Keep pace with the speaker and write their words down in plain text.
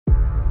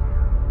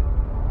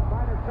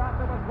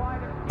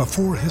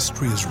Before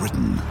history is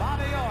written,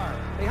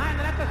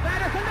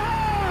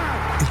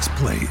 it's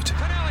played.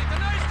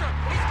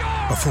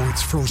 Before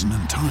it's frozen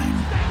in time,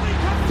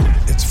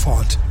 it's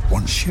fought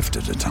one shift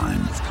at a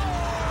time.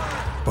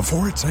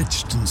 Before it's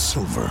etched in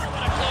silver,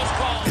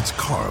 it's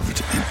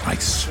carved in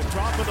ice.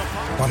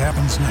 What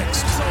happens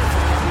next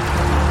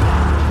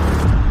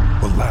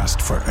will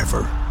last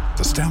forever.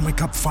 The Stanley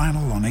Cup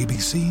Final on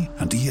ABC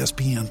and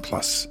ESPN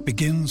Plus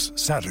begins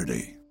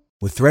Saturday.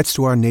 With threats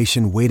to our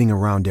nation waiting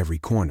around every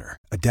corner,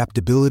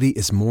 adaptability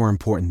is more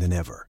important than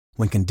ever.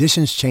 When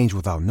conditions change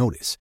without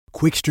notice,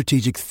 quick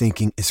strategic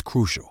thinking is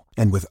crucial.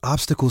 And with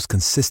obstacles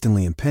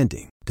consistently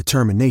impending,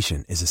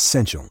 determination is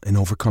essential in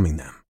overcoming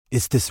them.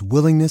 It's this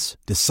willingness,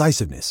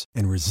 decisiveness,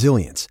 and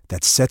resilience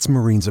that sets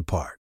Marines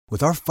apart.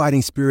 With our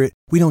fighting spirit,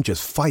 we don't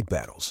just fight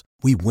battles,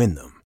 we win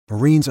them.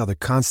 Marines are the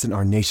constant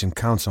our nation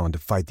counts on to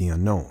fight the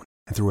unknown.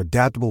 And through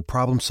adaptable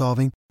problem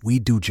solving, we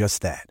do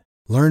just that.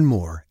 Learn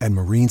more at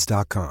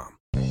marines.com.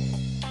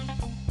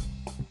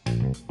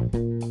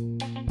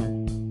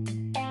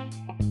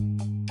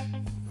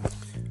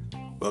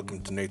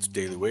 Welcome to Nate's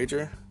Daily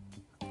Wager.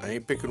 I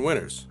ain't picking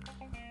winners,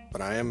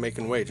 but I am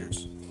making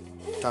wagers.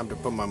 Time to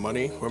put my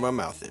money where my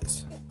mouth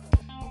is.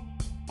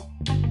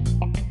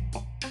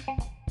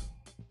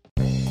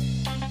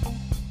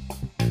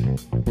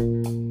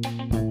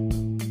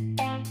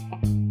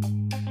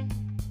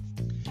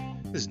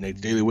 This is Nate's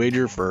Daily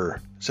Wager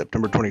for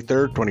September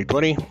 23rd,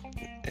 2020.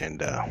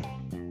 And,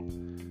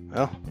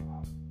 well,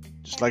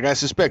 just like I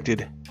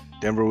suspected,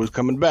 Denver was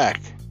coming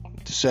back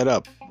to set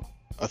up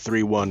a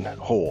 3-1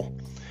 hole.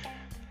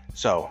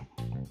 So,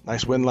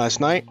 nice win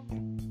last night.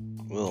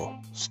 We'll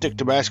stick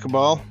to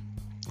basketball,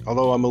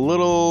 although I'm a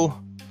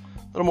little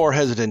more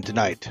hesitant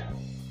tonight.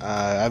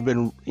 I've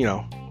been,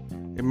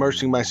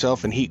 immersing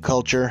myself in Heat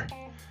culture.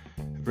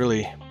 I've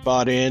really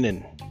bought in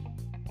and,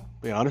 to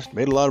be honest,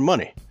 made a lot of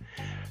money.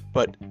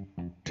 But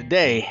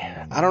today,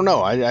 I don't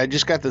know. I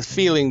just got the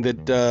feeling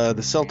that the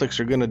Celtics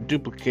are going to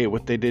duplicate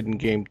what they did in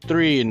Game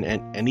 3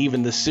 and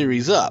even the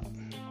series up.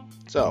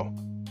 So,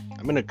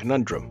 I'm in a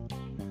conundrum.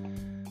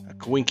 A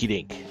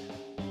coinky-dink.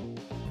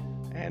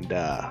 And,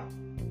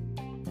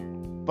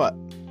 but,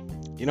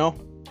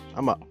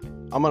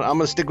 I'm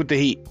gonna stick with the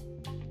Heat.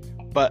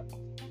 But,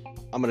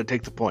 I'm going to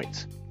take the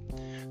points.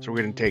 So,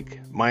 we're going to take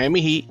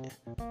Miami Heat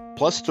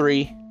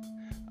 +3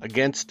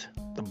 against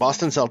the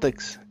Boston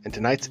Celtics in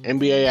tonight's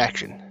NBA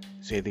action.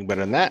 See anything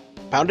better than that?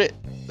 Pound it.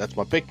 That's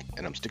my pick,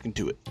 and I'm sticking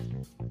to it.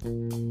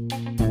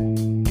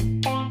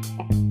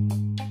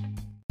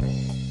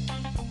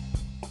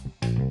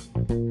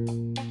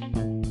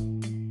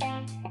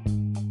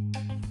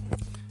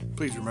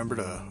 Please remember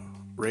to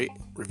rate,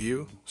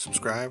 review,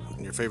 subscribe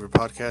in your favorite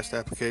podcast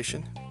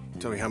application.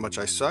 Tell me how much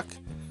I suck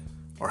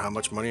or how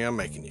much money I'm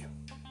making you.